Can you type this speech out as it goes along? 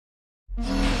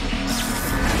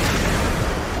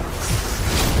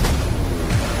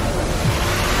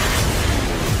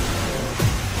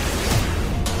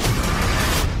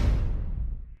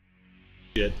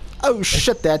Oh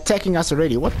shit, they're attacking us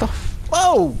already. What the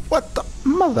whoa, what the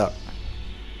mother?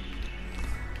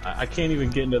 I can't even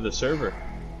get into the server.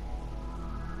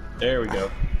 There we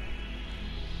go.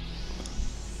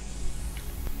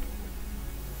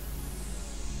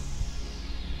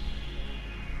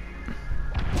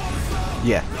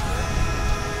 Yeah.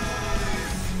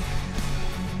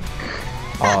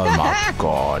 Oh my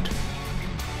god.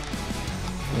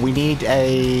 We need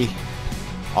a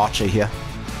archer here.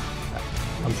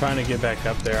 I'm trying to get back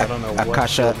up there. I don't know what.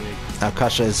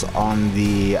 Akasha's on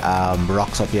the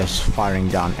rocks up here firing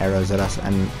down arrows at us,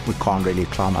 and we can't really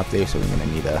climb up there, so we're gonna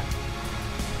need a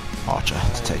archer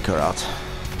to take her out.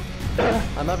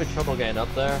 I'm having trouble getting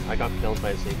up there. I got killed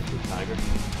by a saber-tooth tiger.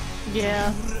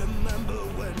 Yeah.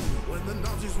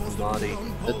 Naughty.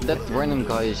 That random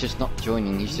guy is just not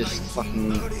joining, he's just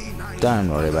fucking... Don't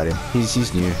worry about him.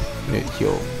 He's new.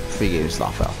 He'll figure his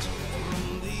life out.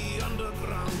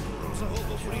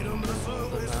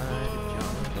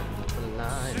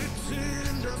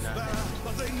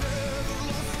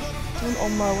 I'm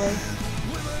on my way.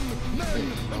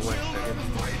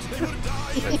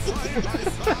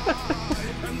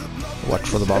 Watch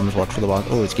for the bombs, watch for the bombs.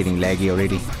 Oh, it's getting laggy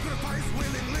already.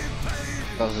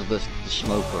 Because of the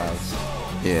smoke clouds.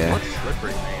 Yeah. What's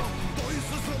slippery, man?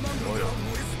 Oil.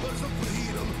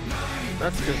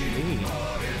 That's just me.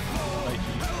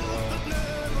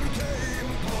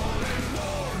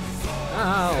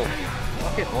 Ow!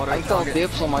 Fucking auto I got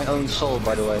dips on my own soul,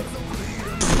 by the way.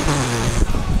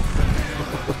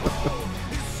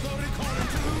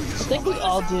 I think we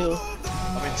all do.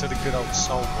 I'm into the good old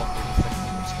soul one.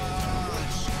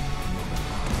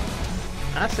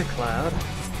 That's a cloud.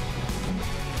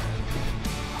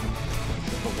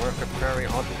 The work of prairie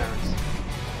odd parents.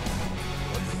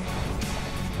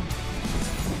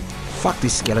 Fuck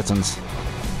these skeletons.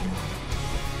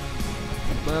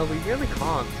 Well, we really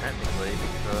can't, technically,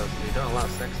 because we don't allow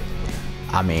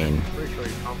sexism. I mean... I'm pretty sure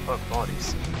you can't fuck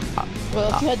bodies.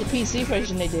 Well, if you had the PC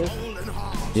version, they do.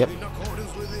 Yep.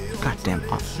 God damn.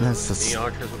 That's The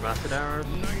archers with rapid arrows?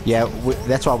 yeah,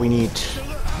 that's why we need...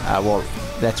 well,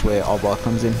 that's where our bot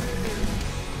comes in.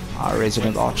 Our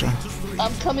resident archer.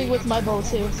 I'm coming with my bow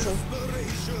too, so...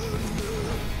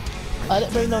 I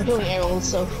didn't bring no healing arrows,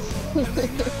 so...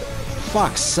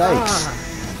 Fuck's sakes.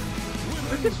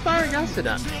 Who's just firing acid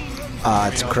at me?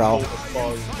 It's Crow.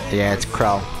 Yeah, it's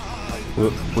Crow.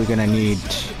 We're gonna need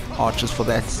archers for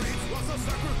that.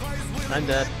 I'm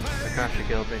dead. Akasha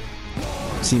killed me.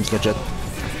 Seems legit.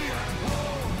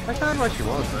 I found what she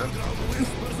was, man.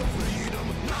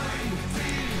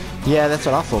 Yeah, that's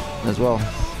what I thought as well.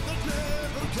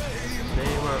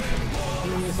 They were...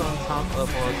 He was on top of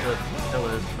one of the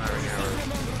pillars firing arrows.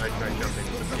 I tried jumping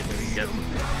to see if we could get them.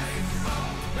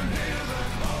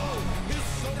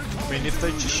 I mean, if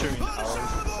they just shoot arrows,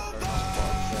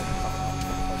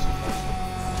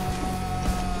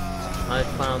 I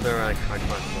found her, I tried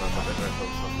climbing up a bit, I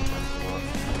thought something that's a lot.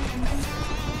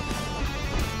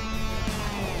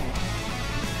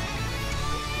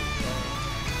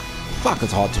 Fuck,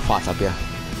 it's hard to fight up here.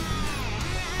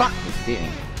 Fuck!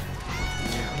 Damn.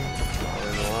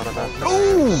 There's a lot of that.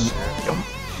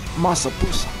 Ooh! Massa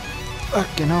puss.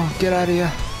 Fucking hell, get out of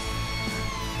here.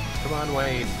 Come on,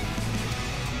 Wade.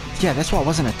 Yeah, that's why I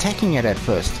wasn't attacking it at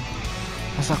first.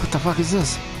 I was like, what the fuck is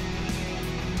this?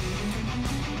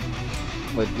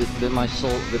 Wait, did my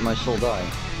soul die?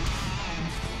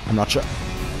 I'm not sure.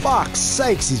 Fuck's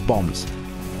sakes, these bombs.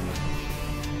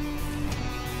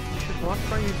 What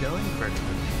are you doing,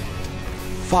 Ferdinand?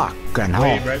 Fucking hell.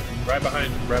 Wade, right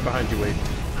behind you, Wade.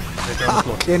 Right there on the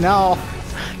floor. Fucking hell.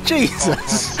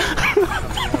 Jesus.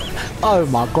 Oh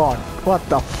my god. What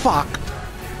the fuck?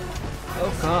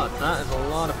 Oh god, that is a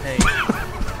lot of pain.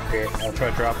 Okay, I'll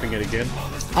try dropping it again.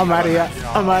 I'm out of here.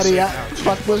 I'm out of here.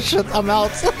 Fuck this shit. I'm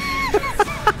out.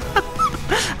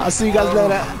 I'll see you guys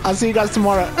later. I'll see you guys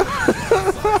tomorrow.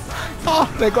 Oh,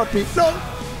 they got me. No.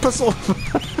 Piss off.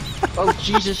 Oh,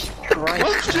 Jesus Christ.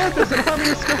 Oh shit, there's an army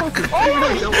of skeletons!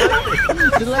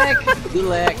 The lag! The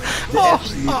lag! The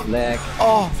absolute lag.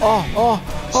 Oh.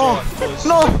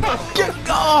 No. Get.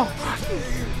 Oh.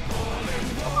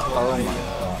 Oh my god.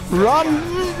 Run.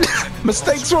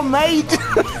 Mistakes were made.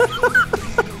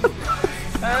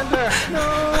 Panda!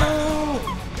 No!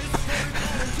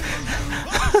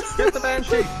 Get the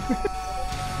banshee!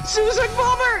 Suicide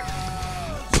bomber!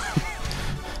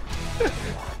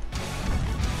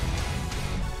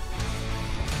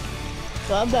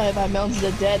 So I'm dying by Mountains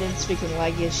of the Dead and speaking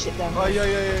laggy as shit down oh here.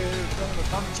 yeah.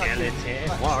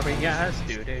 Skeleton warriors,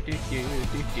 skeleton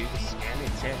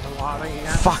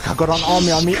warriors. Fuck, I got an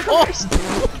army on me. Oh.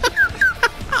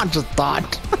 I just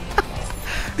died.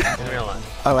 in real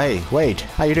life. Oh, hey, Wade.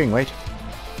 How you doing, Wade?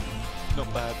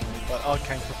 Not bad, mate, but I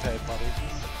came prepared, buddy.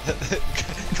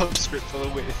 Conscript for the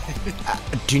win.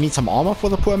 Do you need some armor for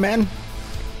the poor man?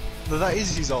 No, that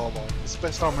is his armor. It's the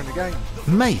best armor in the game.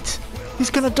 Mate, he's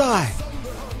gonna die.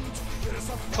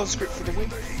 Conscript for the win.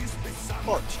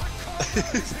 Watch.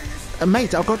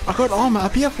 Mate, I got armor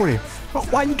up here for you.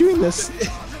 Why are you doing this?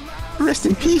 Rest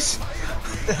in peace.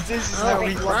 This is how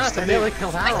he wants to I nearly live.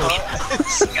 killed Harold.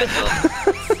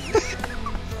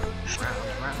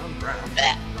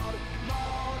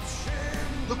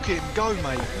 Look at him go,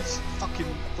 mate. He's fucking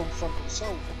from front of the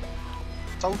soul.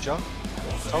 Told ya.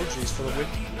 Told you he's for the win.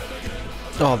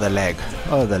 Oh, the leg.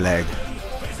 Oh, the leg.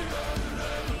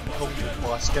 Haunted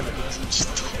by skeletons and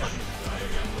just die.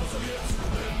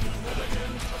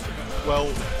 Well,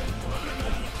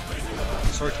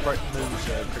 sorry to break the news,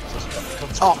 Crixus, but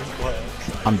the conscript didn't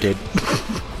work. I'm dead.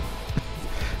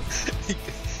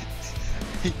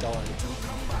 He died.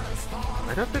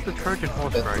 I don't think the Trojan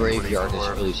horse The ride graveyard would is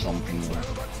work. really something.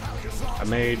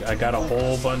 I got a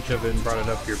whole bunch of it and brought it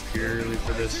up here purely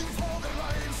for this.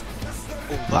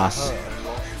 Nice.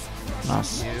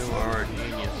 Nice. You are a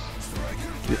genius.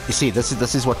 You see, this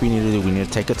is what we need to do. We need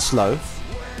to take it slow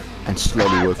and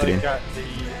slowly work it They in. got the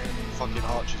fucking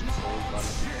archers before we run.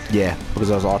 Yeah, because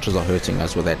those archers are hurting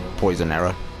us with that poison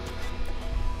arrow.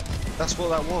 That's what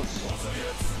that was.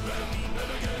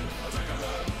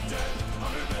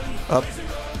 Up.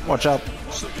 Watch out.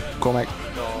 Cormac.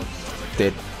 God.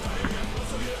 Dead.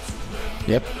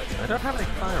 Yep. I don't have any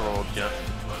fire rolls yet.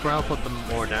 But I'll put them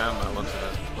more down by the looks of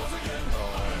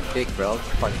it. Big bro,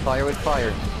 fight fire with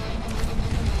fire.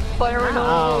 Fire and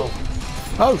Oh!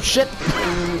 Oh shit!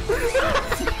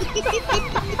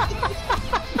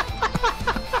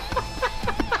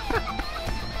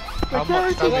 How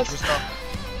much damage was done?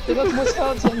 They got more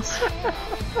skeletons.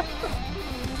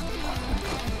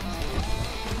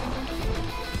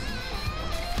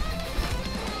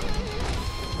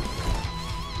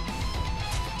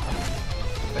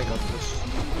 They got this.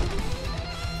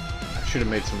 I should have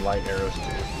made some light arrows too.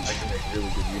 I can make really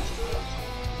good use of those.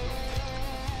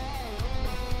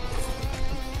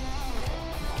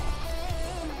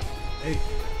 Hey,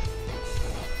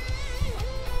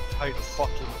 Hate the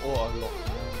fucking auto lock,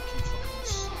 man. It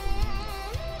keeps fucking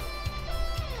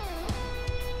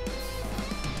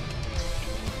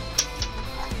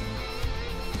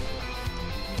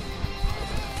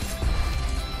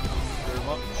very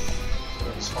much.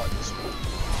 Let's fight this one.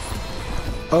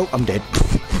 Oh, I'm dead.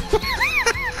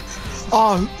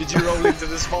 Oh Did you roll into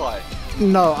this fight?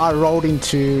 no, I rolled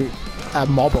into a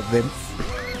mob of them.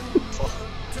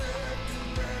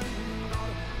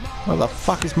 Where the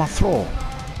fuck is my thrall?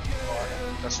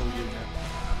 That's all you now.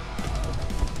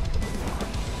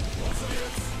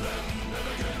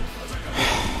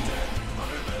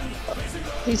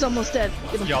 He's almost dead.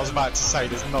 Get him. Yeah, I was about to say,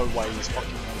 there's no way he's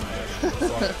fucking on there.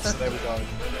 Right, so there we go.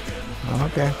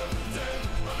 Okay.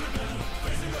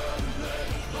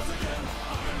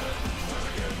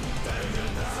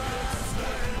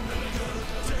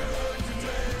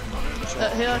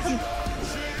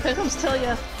 Here comes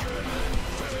Talia.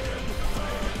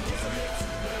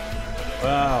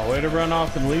 wow, way to run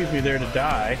off and leave me there to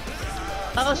die.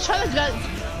 I was trying to get,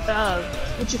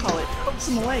 what you call it, coax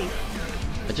him away.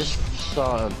 I just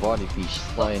saw a body piece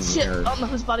flying Shit, here. I don't know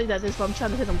whose body that is, but I'm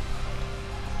trying to hit him.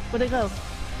 Where'd they go?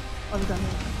 Oh, they're down here.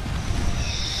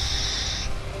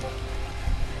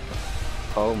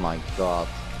 Oh my god.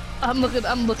 I'm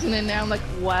looking in there, I'm like,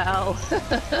 wow.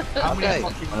 How many Okay,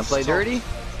 fucking wanna play stops? dirty?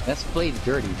 Let's play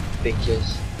dirty,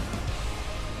 bitches.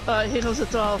 Alright, here comes the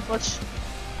thrall, watch.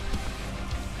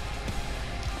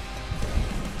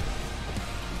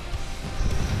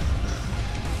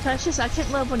 Precious, I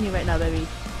can't love on you right now, baby.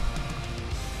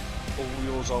 All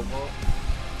yours are what?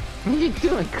 What are you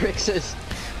doing, Crixus?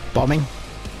 Bombing.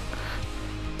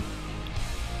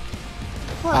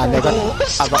 They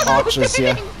got other archers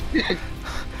here.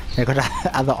 They got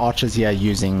other archers here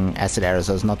using acid arrows,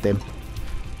 so it's not them.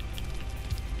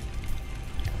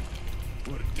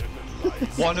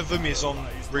 One of them is on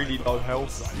really low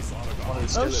health. One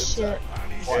of the Oh skeletons. shit.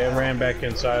 Yeah, I ran back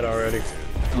inside already.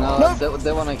 No,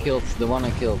 the one I killed, the one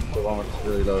was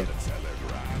really low.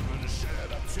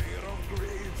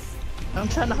 I'm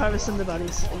trying to harvest some of the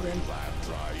bodies again.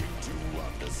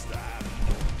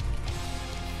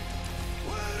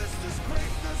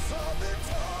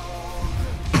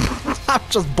 I'm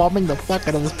just bombing the fuck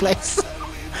out of this place.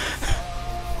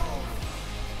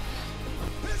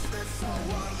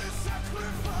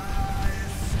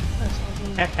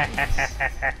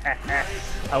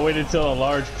 I waited until a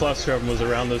large cluster of them was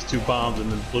around those two bombs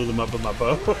and then blew them up with my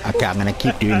bow. Okay, I'm gonna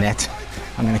keep doing that.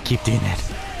 I'm gonna keep doing that.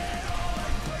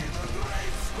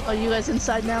 Are you guys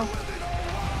inside now?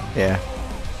 Yeah.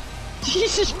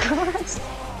 Jesus Christ!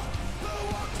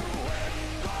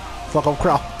 Fuck off,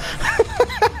 Crow.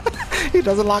 He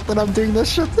doesn't like that I'm doing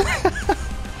this shit.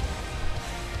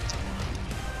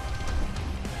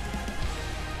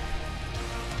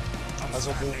 As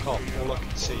I walk up, all I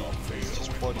can see is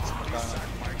just bodies going up.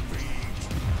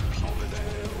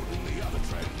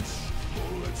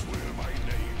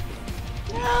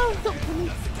 No, don't kill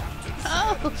me.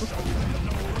 Oh.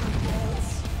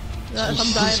 No, if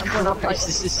I'm dying, I'm gonna fight.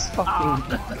 This is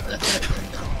fucking.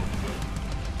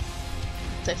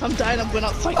 If I'm dying, I'm gonna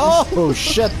fight. Oh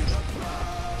shit!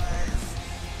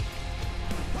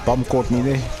 Bomb caught me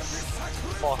there.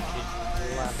 Fucking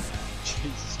lamp.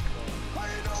 Jesus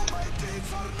Christ.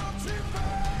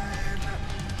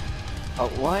 Oh,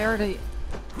 why are they? They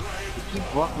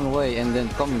keep walking away and then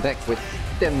coming back with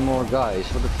 10 more guys.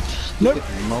 What the Nope.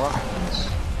 stupid Moroccans.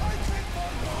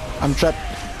 I'm trapped.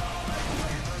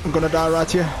 I'm gonna die right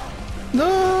here.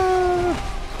 No!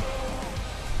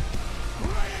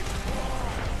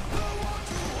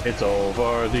 It's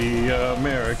over the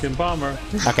American bomber.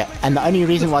 Okay, and the only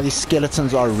reason why these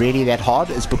skeletons are really that hard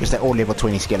is because they're all level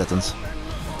 20 skeletons.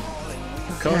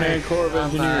 Conan Corps of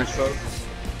Engineers, folks.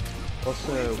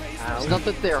 Also, It's not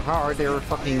that they're hard, they're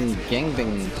fucking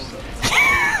gangbangs.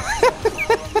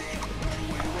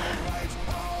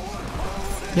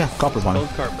 Yeah, copper bombing.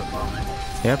 Cold carpet bombing.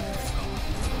 Yep.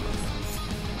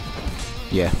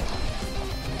 Yeah.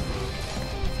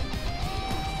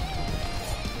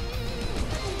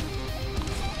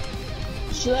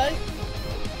 Should I?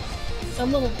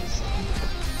 I'm gonna.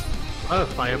 oh,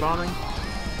 firebombing?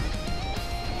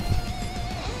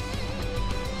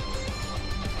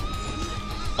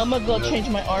 I'm gonna go change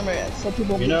my armor so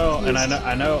people. You know, and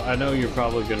I know you're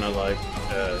probably gonna like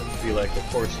be like, of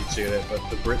course you'd say that, but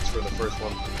the Brits were the first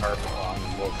ones to carpet bomb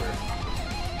in warfare.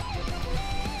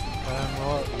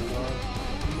 Right.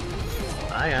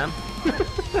 I am.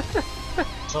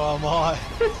 So am I.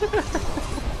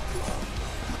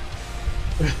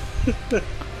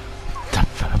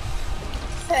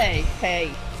 Hey,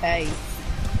 hey, hey.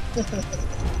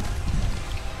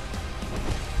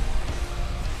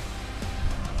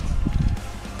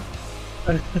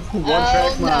 One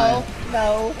track mind.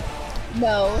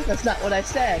 No, that's not what I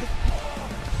said.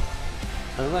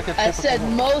 Like a I said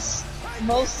typical-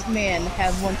 most men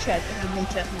have one track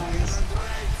minds.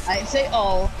 I didn't say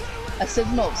all. I said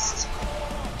most.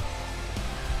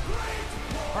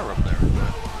 Far up there.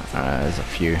 There's a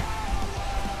few.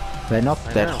 They're not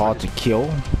I that know, hard but to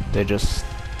kill. They're just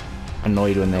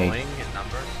annoyed when they. Annoying in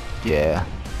numbers. Yeah.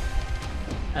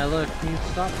 Hey, look, can you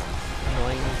stop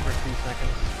annoying me for 2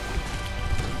 seconds?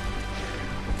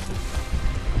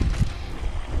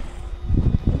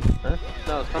 Huh?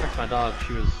 No, it's not like my dog.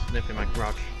 She was sniffing my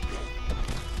crotch.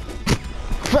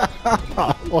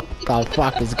 What the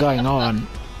fuck is going on?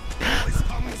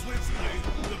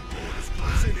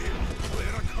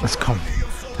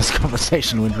 This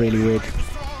conversation went really weird.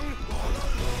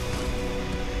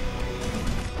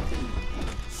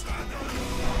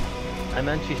 I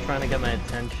meant she's trying to get my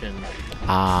attention. That's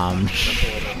all it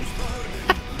is.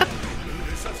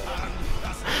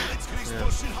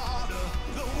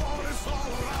 Yeah.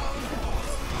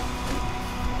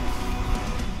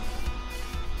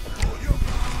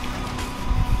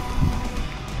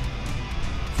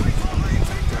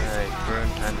 Alright, burn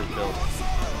hand is built.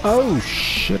 Oh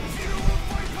shit.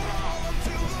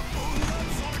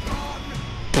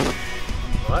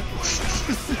 What?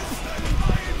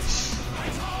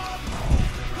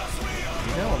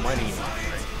 You know I'm mighty,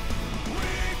 right?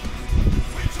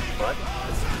 What?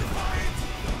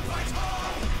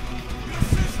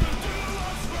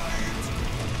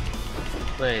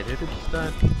 Wait, who did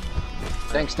that?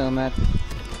 Thanks, Nomad.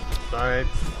 Sorry.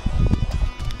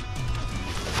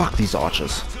 Fuck these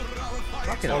archers.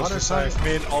 Fucking I was other just saying, side. if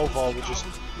me and Olvar were just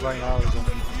running arrows on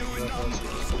them.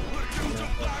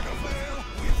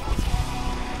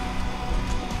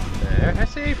 There, I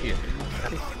saved you.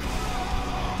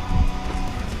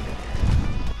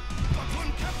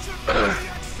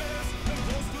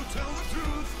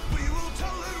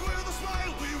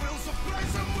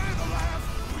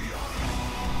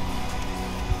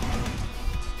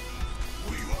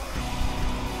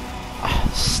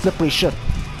 Slippery shit.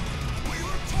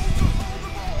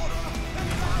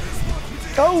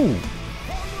 Oh!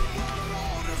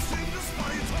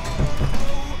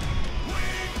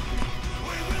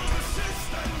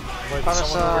 Wait, Other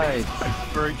someone already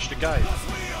side. breached the gate.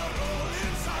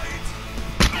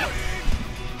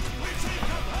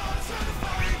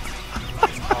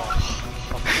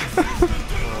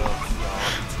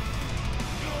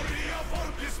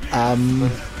 So how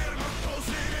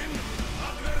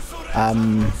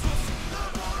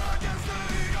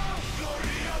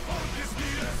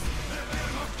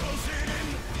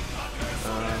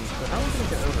are we gonna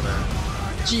get over there?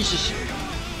 Jesus.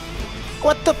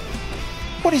 What the?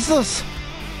 What is this?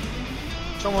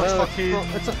 Someone's fucking.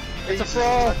 It's a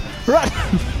frog. Run!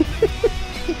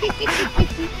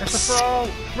 It's a frog.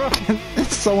 Run.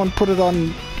 Someone put it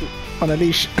on a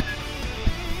leash.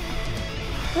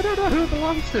 I don't know who it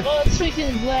belongs to. Oh, it's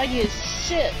freaking laggy as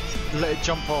shit. Let it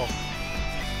jump off.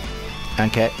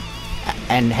 Okay.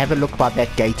 And have a look by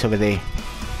that gate over there.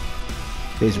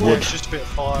 There's Yeah, wood. it's just a bit of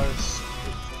fires.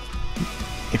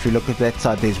 If you look at that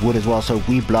side, there's wood as well. So if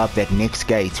we blow up that next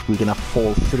gate, we're gonna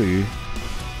fall through.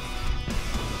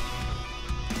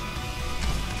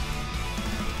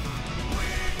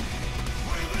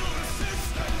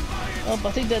 Oh, but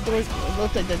I think that door, it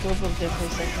looked like that door broke there for a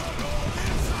second.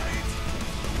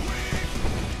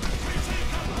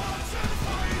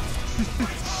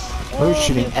 Who's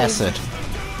shooting yeah, acid?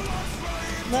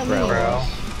 Not me. Bro.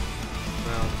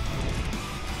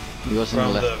 He was in the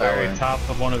From the left very tower. top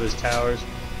of one of his towers.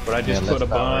 But I just Yeah, put a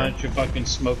left tower. bunch of fucking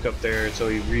smoke up there, so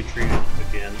he retreated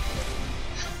again.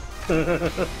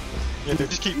 Yeah, they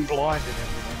just keep blinding him.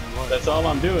 Like, That's all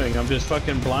I'm doing. I'm just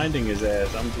fucking blinding his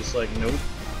ass. I'm just like, nope.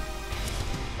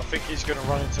 I think he's gonna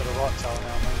run into the right tower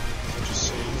now, maybe. We'll just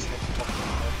see. He's at the top of the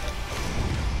head.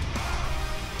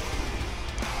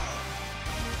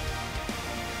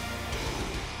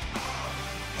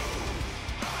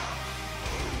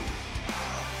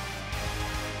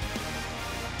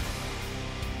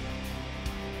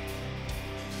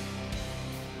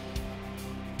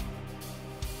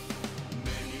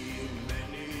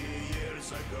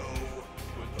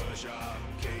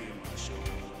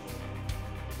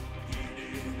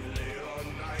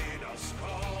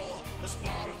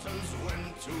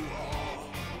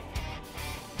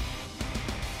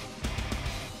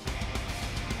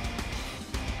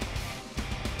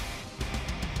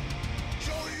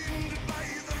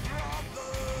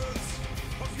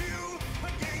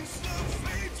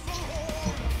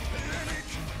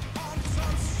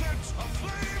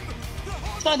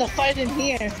 Trying to fight in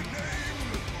here.